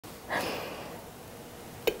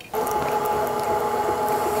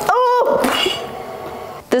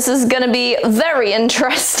This is gonna be very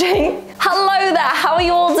interesting. Hello there, how are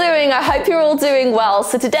you all doing? I hope you're all doing well.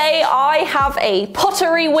 So today I have a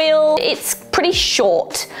pottery wheel. It's pretty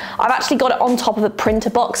short. I've actually got it on top of a printer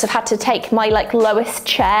box. I've had to take my lowest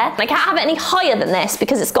chair. I can't have it any higher than this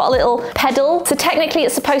because it's got a little pedal. So technically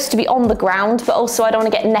it's supposed to be on the ground, but also I don't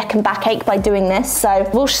want to get neck and backache by doing this. So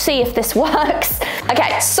we'll see if this works.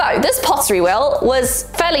 Okay, so this pottery wheel was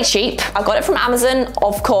fairly cheap. I got it from Amazon,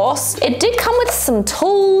 of course. It did come with some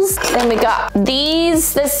tools. Then we got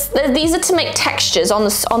these. These are to make textures on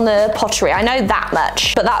the pottery. I know that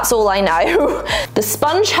much, but that's all I know. The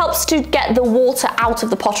sponge helps to get the water out of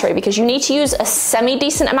the pottery because you need to use a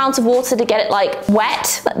semi-decent amount of water to get it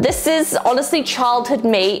wet. This is honestly, childhood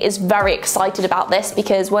me is very excited about this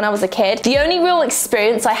because when I was a kid, the only real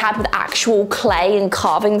experience I had with actual clay and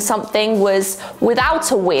carving something was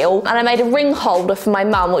without a wheel, and I made a ring holder for my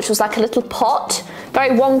mum, which was like a little pot,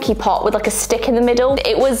 very wonky pot with a stick in the middle.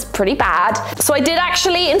 It was pretty bad. So I did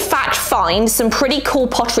actually, in fact, find some pretty cool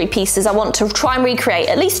pottery pieces I want to try and recreate,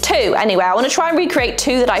 at least two anyway. I want to try and recreate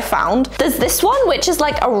two that I found. There's this one, which is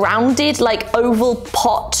like a rounded, oval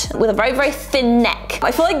pot with a very, very thin neck.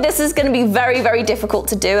 I feel like this is going to be very, very difficult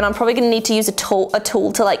to do, and I'm probably going to need to use a tool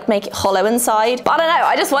to make it hollow inside. But I don't know,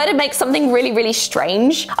 I just wanted to make something really, really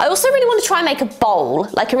strange. I also really want to try and make a bowl,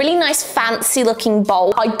 like a really nice fancy looking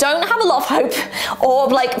bowl. I don't have a lot of hope or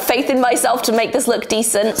faith in myself to make this look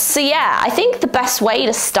decent. So yeah, I think the best way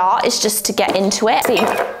to start is just to get into it. See,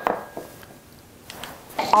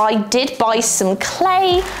 I did buy some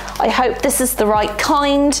clay. I hope this is the right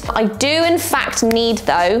kind. I do in fact need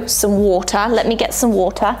though some water. Let me get some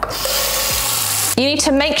water. You need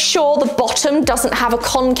to make sure the bottom doesn't have a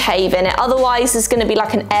concave in it, otherwise there's going to be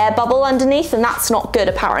like an air bubble underneath, and that's not good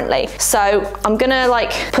apparently. So I'm gonna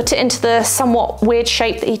put it into the somewhat weird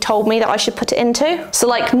shape that he told me that I should put it into. So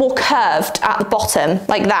more curved at the bottom,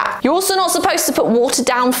 like that. You're also not supposed to put water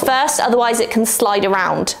down first, otherwise it can slide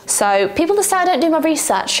around. So people that say I don't do my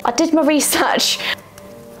research, I did my research.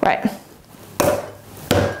 Right.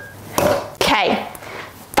 Okay,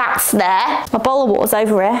 that's there. My bowl of water's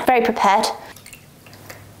over here, very prepared.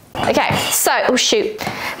 Okay, so, oh shoot,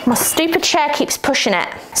 my stupid chair keeps pushing it.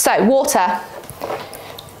 So, water.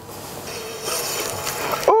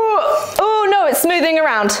 Oh no, it's smoothing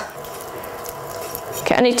around.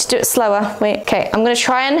 Okay, I need to do it slower. Wait, okay, I'm gonna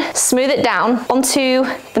try and smooth it down onto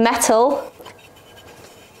the metal.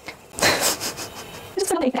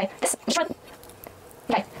 Okay.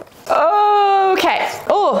 Okay.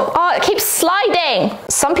 Oh, it keeps sliding.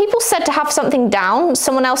 Some people said to have something down.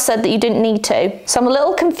 Someone else said that you didn't need to. So I'm a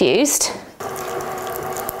little confused.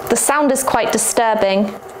 The sound is quite disturbing.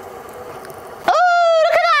 Oh,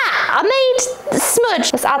 look at that! I made a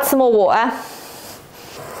smudge. Let's add some more water.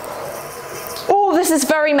 Oh, this is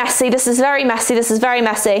very messy. This is very messy. This is very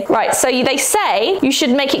messy. Right, so they say you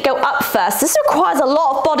should make it go up first. This requires a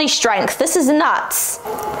lot of body strength. This is nuts.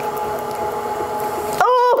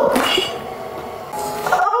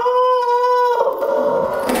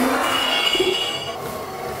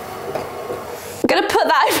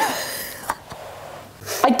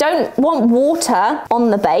 I don't want water on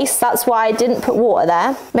the base, that's why I didn't put water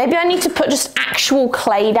there. Maybe I need to put just actual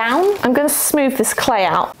clay down. I'm going to smooth this clay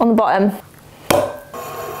out on the bottom.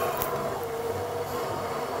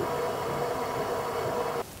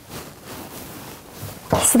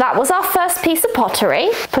 So that was our first piece of pottery.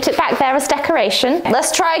 Put it back there as decoration.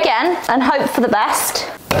 Let's try again and hope for the best.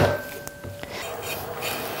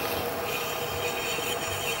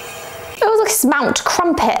 It was like Mount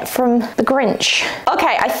Crumpet from the Grinch.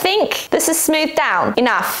 Okay, I think this is smoothed down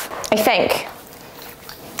enough. I think.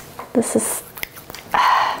 This is...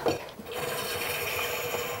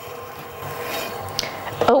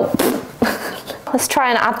 Oh. Let's try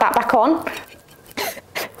and add that back on.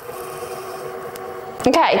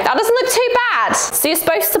 Okay, that doesn't look too bad. So you're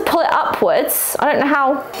supposed to pull it upwards. I don't know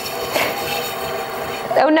how...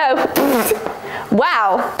 Oh no.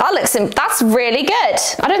 Wow, that's really good.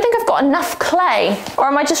 I don't think I've got enough clay, or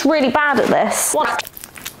am I just really bad at this?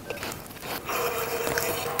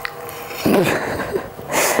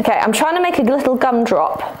 Okay, I'm trying to make a little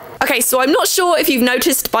gumdrop. Okay, so I'm not sure if you've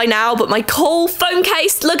noticed by now, but my Cole phone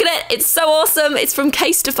case, look at it, it's so awesome. It's from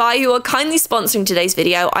Casetify, who are kindly sponsoring today's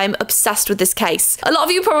video. I'm obsessed with this case. A lot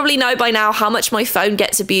of you probably know by now how much my phone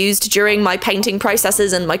gets abused during my painting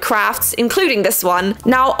processes and my crafts, including this one.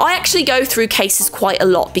 Now, I actually go through cases quite a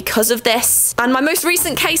lot because of this, and my most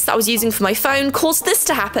recent case that I was using for my phone caused this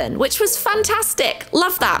to happen, which was fantastic.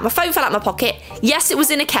 Love that. My phone fell out of my pocket. Yes, it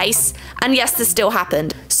was in a case, and yes, this still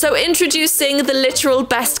happened. So introducing the literal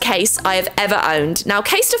best case I have ever owned. Now,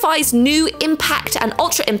 Casetify's new Impact and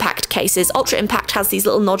Ultra Impact cases, Ultra Impact has these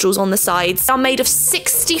little nodules on the sides, are made of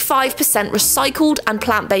 65% recycled and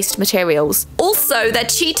plant-based materials. Also, their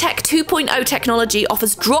Chi-Tech 2.0 technology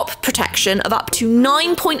offers drop protection of up to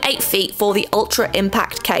 9.8 feet for the Ultra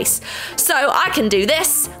Impact case. So I can do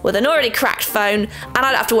this with an already cracked phone and I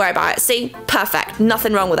don't have to worry about it. See? Perfect.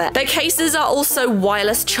 Nothing wrong with it. Their cases are also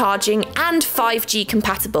wireless charging and 5G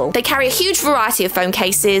compatible. They carry a huge variety of phone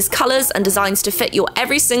cases, colours and designs to fit your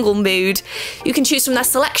every single mood. You can choose from their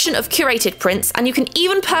selection of curated prints, and you can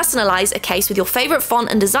even personalise a case with your favourite font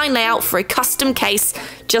and design layout for a custom case,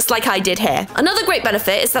 just like I did here. Another great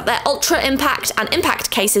benefit is that their Ultra Impact and Impact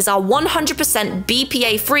cases are 100%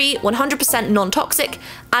 BPA free, 100% non-toxic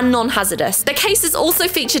and non-hazardous. Their cases also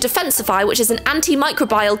feature Defensify, which is an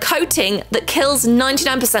antimicrobial coating that kills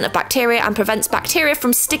 99% of bacteria and prevents bacteria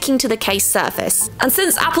from sticking to the case surface. And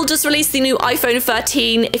since Apple just released the new iPhone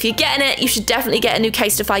 13, if you're getting it, you should definitely get a new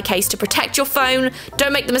Casetify case to protect your phone.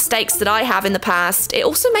 Don't make the mistakes that I have in the past. It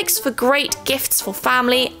also makes for great gifts for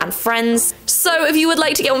family and friends. So if you would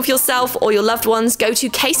like to get one for yourself or your loved ones, go to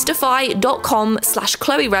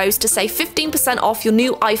casetify.com/ChloeRose to save 15% off your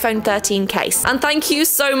new iPhone 13 case. And thank you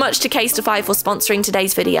so much to Casetify for sponsoring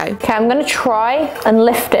today's video. Okay, I'm gonna try and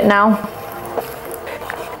lift it now.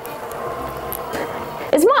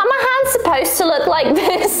 Is my hand supposed to look like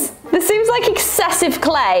this? This seems like excessive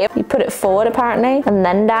clay. You put it forward apparently, and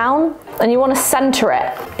then down, and you want to center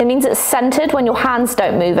it. It means it's centered when your hands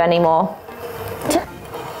don't move anymore.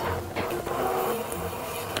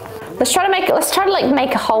 Let's try to make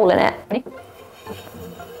a hole in it.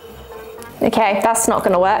 Okay, that's not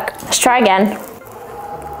gonna work. Let's try again.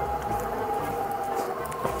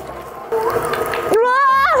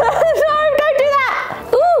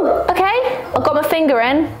 I've got my finger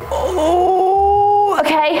in. Oh,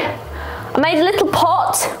 okay. I made a little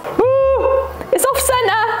pot. Ooh, it's off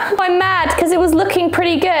center. I'm mad because it was looking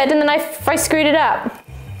pretty good and then I screwed it up.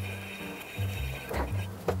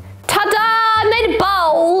 Ta-da! I made a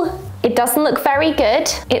bowl. It doesn't look very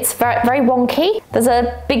good. It's very, very wonky. There's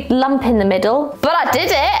a big lump in the middle, but I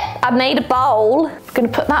did it. I made a bowl. I'm gonna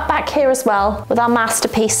put that back here as well with our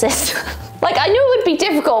masterpieces. Like, I knew it would be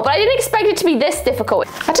difficult, but I didn't expect it to be this difficult.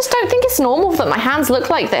 I just don't think it's normal that my hands look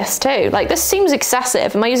like this too. Like, this seems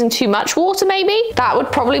excessive. Am I using too much water maybe? That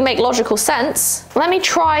would probably make logical sense. Let me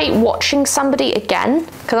try watching somebody again,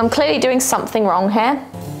 because I'm clearly doing something wrong here.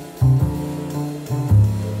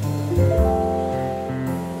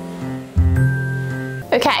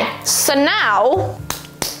 Okay, so now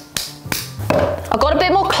I've got a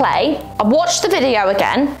bit more clay. I've watched the video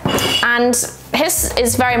again, and his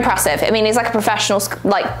is very impressive. I mean, he's like a professional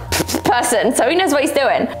person, so he knows what he's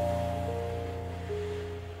doing.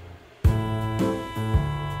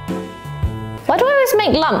 Why do I always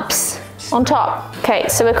make lumps on top? Okay,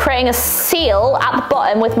 so we're creating a seal at the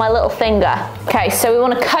bottom with my little finger. Okay, so we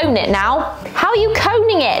want to cone it now. How are you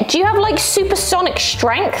coning it? Do you have like supersonic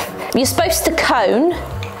strength? You're supposed to cone,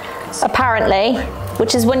 apparently,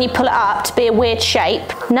 which is when you pull it up to be a weird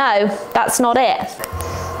shape. No, that's not it.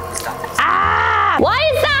 Ah! Why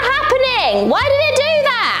is that happening? Why did it do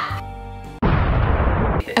that?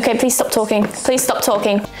 Okay, please stop talking. Please stop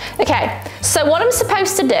talking. Okay, so what I'm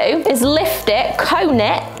supposed to do is lift it, cone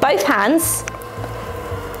it, both hands.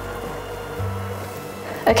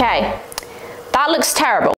 Okay, that looks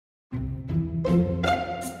terrible.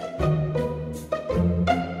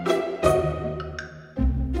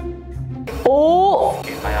 Oh,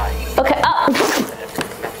 okay, up.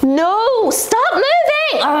 No, stop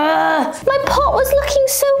moving! My pot was looking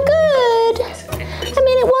so good. I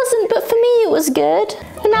mean, it wasn't, but for me it was good.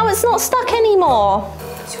 And now it's not stuck anymore.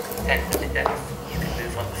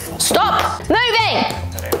 Stop moving!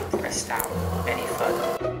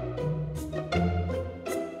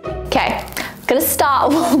 Okay, I'm gonna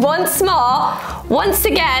start once more, once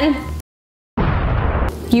again.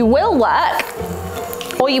 You will work,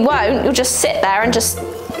 or you won't. You'll just sit there and just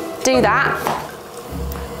do that.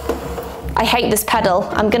 I hate this pedal.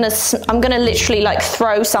 I'm gonna literally like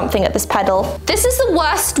throw something at this pedal. This is the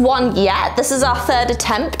worst one yet. This is our third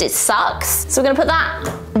attempt. It sucks. So we're gonna put that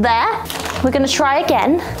there. We're gonna try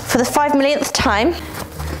again for the 5 millionth time.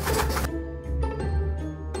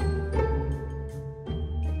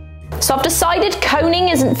 So I've decided coning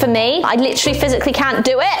isn't for me. I literally physically can't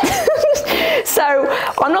do it. So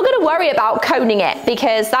I'm not gonna worry about coning it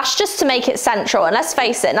because that's just to make it central. And let's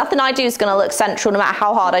face it, nothing I do is gonna look central no matter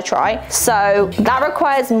how hard I try. So that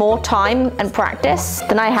requires more time and practice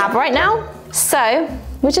than I have right now. So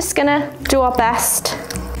we're just gonna do our best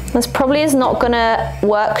This probably is not gonna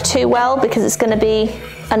work too well because it's gonna be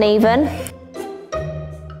uneven.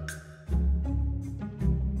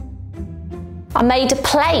 I made a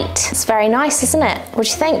plate. It's very nice, isn't it? What do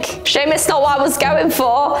you think? Shame it's not what I was going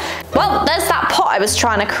for. Well, there's that pot I was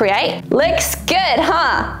trying to create. Looks good,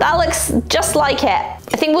 huh? That looks just like it.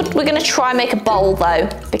 I think we're gonna try and make a bowl though,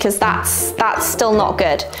 because that's still not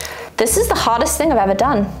good. This is the hardest thing I've ever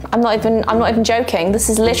done. I'm not even joking. This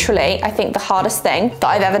is literally, I think, the hardest thing that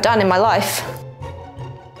I've ever done in my life.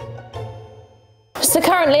 So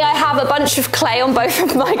currently I have a bunch of clay on both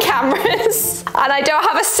of my cameras and I don't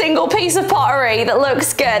have a single piece of pottery that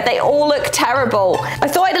looks good. They all look terrible. I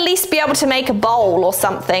thought I'd at least be able to make a bowl or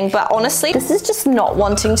something, but honestly, this is just not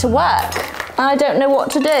wanting to work. I don't know what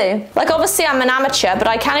to do. Like, obviously I'm an amateur, but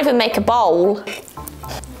I can't even make a bowl.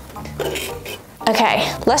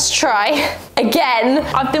 Okay, let's try again.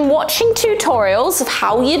 I've been watching tutorials of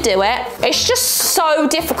how you do it. It's just so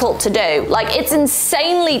difficult to do. Like, it's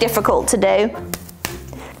insanely difficult to do.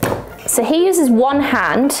 So he uses one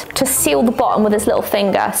hand to seal the bottom with his little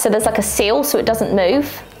finger. So there's like a seal so it doesn't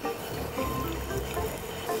move.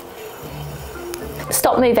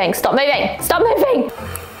 Stop moving, stop moving, stop moving!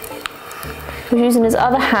 He's using his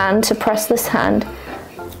other hand to press this hand.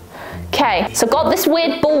 Okay, so got this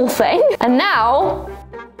weird ball thing, and now...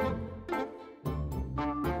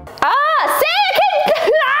 Ah, see?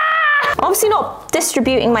 Ah! Obviously not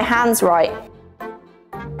distributing my hands right.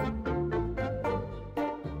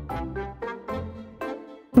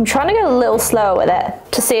 I'm trying to go a little slower with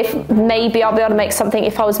it to see if maybe I'll be able to make something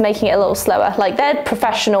if I was making it a little slower. Like, they're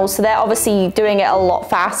professionals, so they're obviously doing it a lot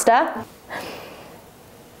faster.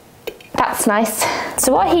 That's nice.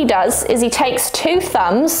 So what he does is he takes two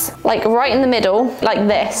thumbs, like right in the middle, like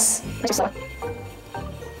this.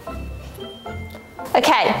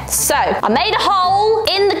 Okay, so I made a hole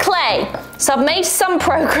in the clay. So I've made some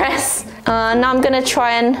progress. Now I'm gonna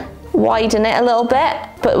try and widen it a little bit,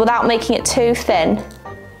 but without making it too thin.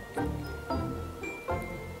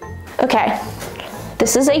 Okay,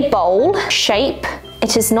 this is a bowl shape.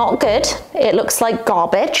 It is not good. It looks like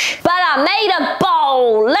garbage, but I made a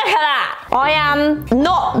bowl. Look at that. I am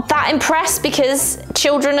not that impressed because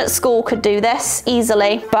children at school could do this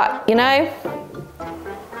easily, but you know,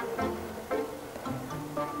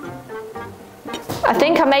 I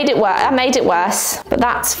think I made it worse, but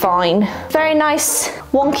that's fine. Very nice,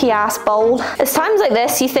 wonky ass bowl. It's times like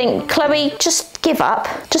this you think, Chloe, just give up.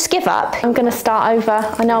 Just give up. I'm gonna start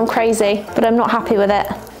over. I know I'm crazy, but I'm not happy with it.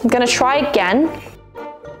 I'm gonna try again.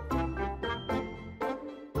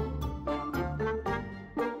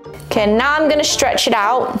 Okay, now I'm gonna stretch it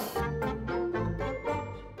out.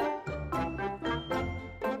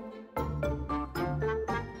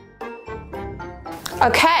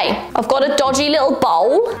 Okay, I've got a dodgy little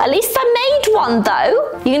bowl. At least I made one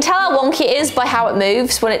though. You can tell how wonky it is by how it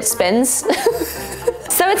moves when it spins.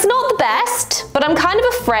 So it's not the best, but I'm kind of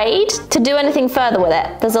afraid to do anything further with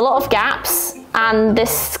it. There's a lot of gaps, and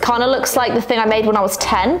this kind of looks like the thing I made when I was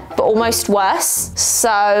 10, but almost worse.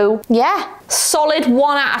 So yeah, solid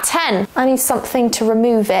 1 out of 10. I need something to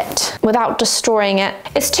remove it without destroying it.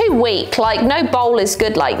 It's too weak, like no bowl is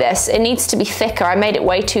good like this. It needs to be thicker. I made it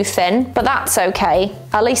way too thin, but that's okay.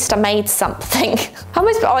 At least I made something.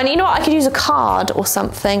 Oh, and you know what? I could use a card or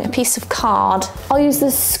something, a piece of card. I'll use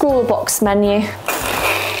the scroll box menu.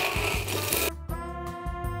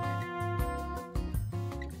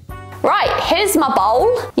 Right, here's my bowl.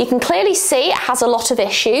 You can clearly see it has a lot of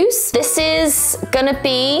issues. This is gonna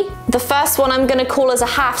be the first one I'm gonna call as a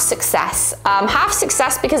half success. Half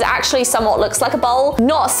success because it actually somewhat looks like a bowl.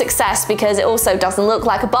 Not a success because it also doesn't look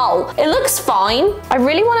like a bowl. It looks fine. I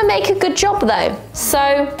really wanna make a good job though.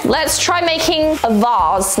 So let's try making a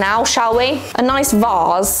vase now, shall we? A nice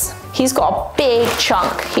vase. He's got a big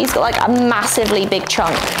chunk. He's got like a massively big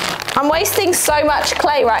chunk. I'm wasting so much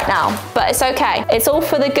clay right now, but it's okay. It's all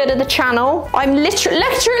for the good of the channel. I'm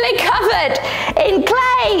literally covered in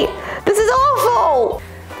clay. This is awful.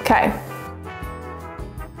 Okay.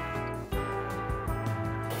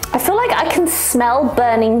 I feel like I can smell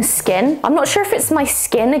burning skin. I'm not sure if it's my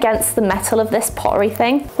skin against the metal of this pottery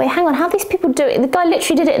thing. Wait, hang on, how do these people do it? The guy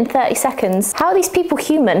literally did it in 30 seconds. How are these people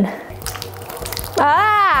human?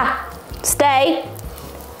 Ah, stay.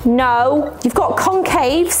 No, you've got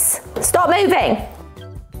concaves. Stop moving.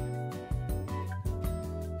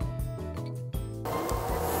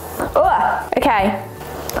 Ugh, okay.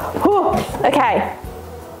 Whew, okay.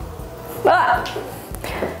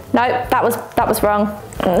 No, that was wrong.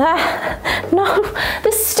 No,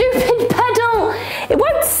 the stupid pedal. It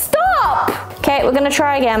won't stop. Okay, we're gonna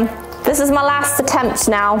try again. This is my last attempt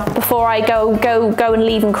now before I go and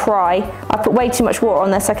leave and cry. I put way too much water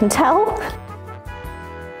on this, I can tell.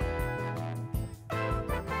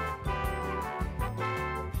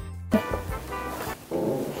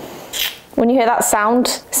 When you hear that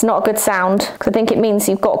sound, it's not a good sound, because I think it means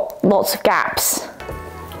you've got lots of gaps.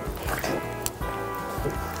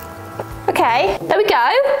 Okay, there we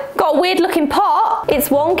go. Got a weird looking pot. It's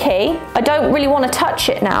wonky. I don't really want to touch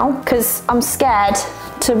it now, because I'm scared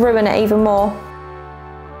to ruin it even more.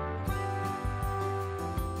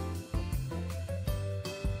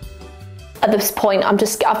 At this point, I've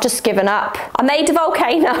just given up. I made a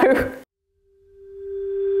volcano.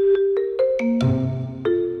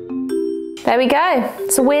 There we go.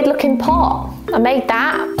 It's a weird looking pot. I made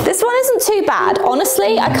that. This one isn't too bad.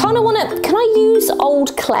 Honestly, I kind of want to, can I use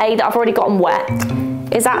old clay that I've already gotten wet?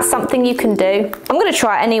 Is that something you can do? I'm going to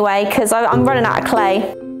try it anyway, because I'm running out of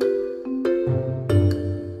clay.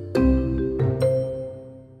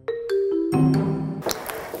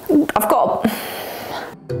 I've got...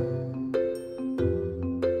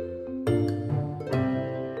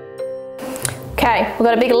 Okay, we've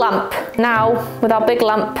got a big lump. Now, with our big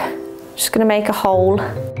lump, just gonna make a hole.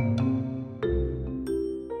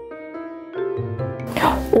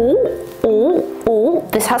 Oh,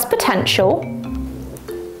 this has potential.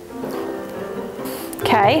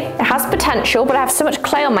 Okay, it has potential, but I have so much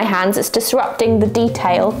clay on my hands, it's disrupting the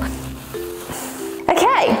detail.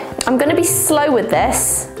 Okay, I'm gonna be slow with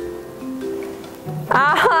this.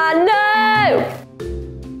 Ah, no!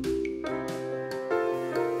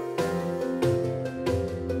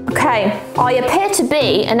 Okay, I appear to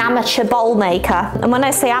be an amateur bowl maker. And when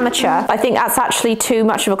I say amateur, I think that's actually too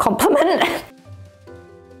much of a compliment.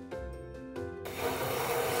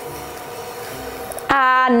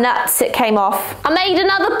 Ah, nuts, it came off. I made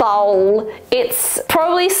another bowl. It's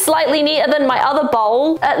probably slightly neater than my other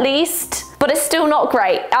bowl, at least. But it's still not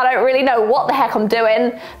great. I don't really know what the heck I'm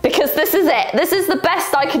doing, because this is it. This is the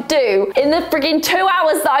best I could do. In the friggin' 2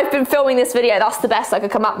 hours that I've been filming this video, that's the best I could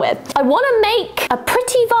come up with. I want to make a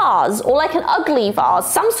pretty vase, or like an ugly vase,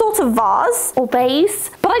 some sort of vase or vase,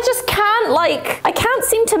 but I just can't, like, I can't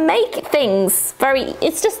seem to make things very,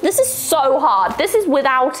 it's just, this is so hard. This is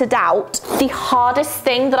without a doubt the hardest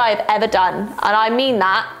thing that I've ever done. And I mean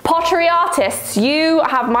that. Pottery artists, you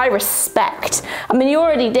have my respect. I mean, you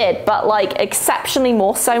already did, but like, exceptionally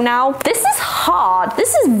more so now. This is hard.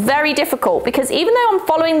 This is very difficult, because even though I'm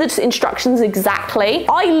following the instructions exactly,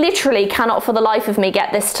 I literally cannot for the life of me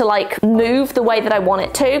get this to like move the way that I want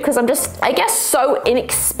it to, because I'm just, I guess, so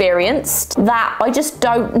inexperienced that I just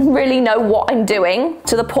don't really know what I'm doing,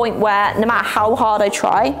 to the point where no matter how hard I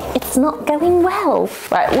try, it's not going well.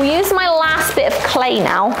 Right, we'll use my last bit of clay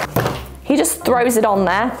now. He just throws it on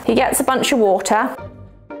there. He gets a bunch of water.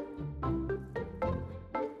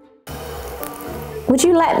 Would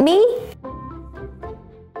you let me?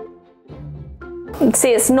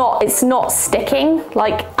 See, it's not sticking,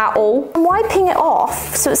 like, at all. I'm wiping it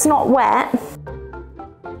off so it's not wet.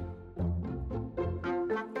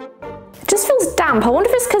 It just feels damp. I wonder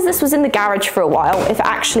if it's because this was in the garage for a while, if it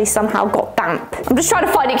actually somehow got damp. I'm just trying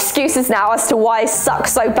to find excuses now as to why I suck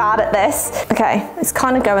so bad at this. Okay, it's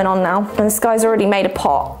kind of going on now. And this guy's already made a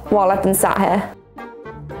pot while I've been sat here.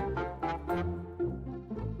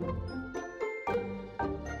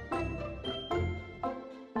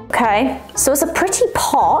 Okay, so it's a pretty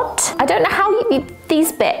pot. I don't know how you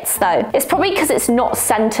these bits though. It's probably because it's not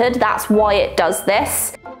centered, that's why it does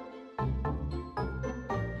this.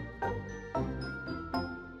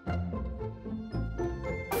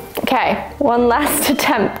 Okay, one last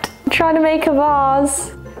attempt. I'm trying to make a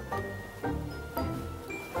vase.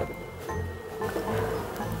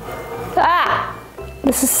 Ah!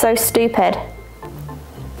 This is so stupid.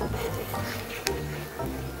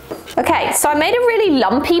 Okay, so I made a really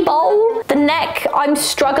lumpy bowl. The neck I'm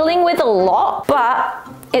struggling with a lot, but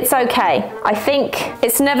it's okay. I think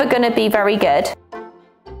it's never gonna be very good.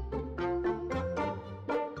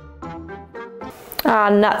 Ah,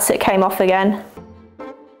 nuts, it came off again.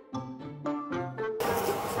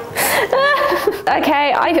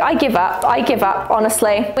 Okay, I give up. I give up,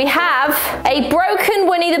 honestly. We have a broken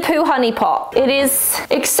Winnie the Pooh honey pot. It is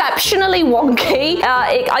exceptionally wonky.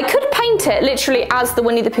 I could paint it literally as the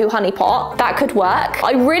Winnie the Pooh honey pot. That could work.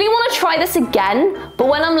 I really want to try this again, but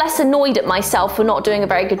when I'm less annoyed at myself for not doing a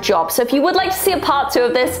very good job. So if you would like to see a part 2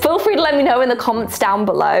 of this, feel free to let me know in the comments down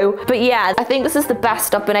below. But yeah, I think this is the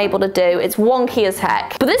best I've been able to do. It's wonky as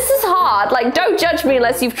heck. But this is hard. Like, don't judge me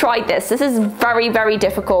unless you've tried this. This is very, very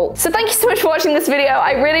difficult. So thank you so much for watching this this video.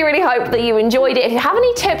 I really hope that you enjoyed it. If you have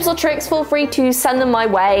any tips or tricks, feel free to send them my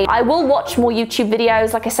way. I will watch more YouTube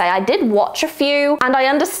videos. Like I say, I did watch a few and I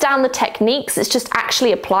understand the techniques. It's just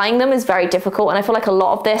actually applying them is very difficult, and I feel like a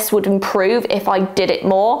lot of this would improve if I did it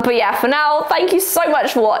more. But yeah, for now, thank you so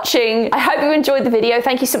much for watching. I hope you enjoyed the video.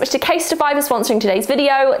 Thank you so much to Casetify for sponsoring today's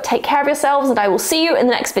video. Take care of yourselves and I will see you in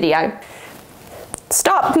the next video.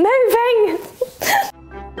 Stop moving!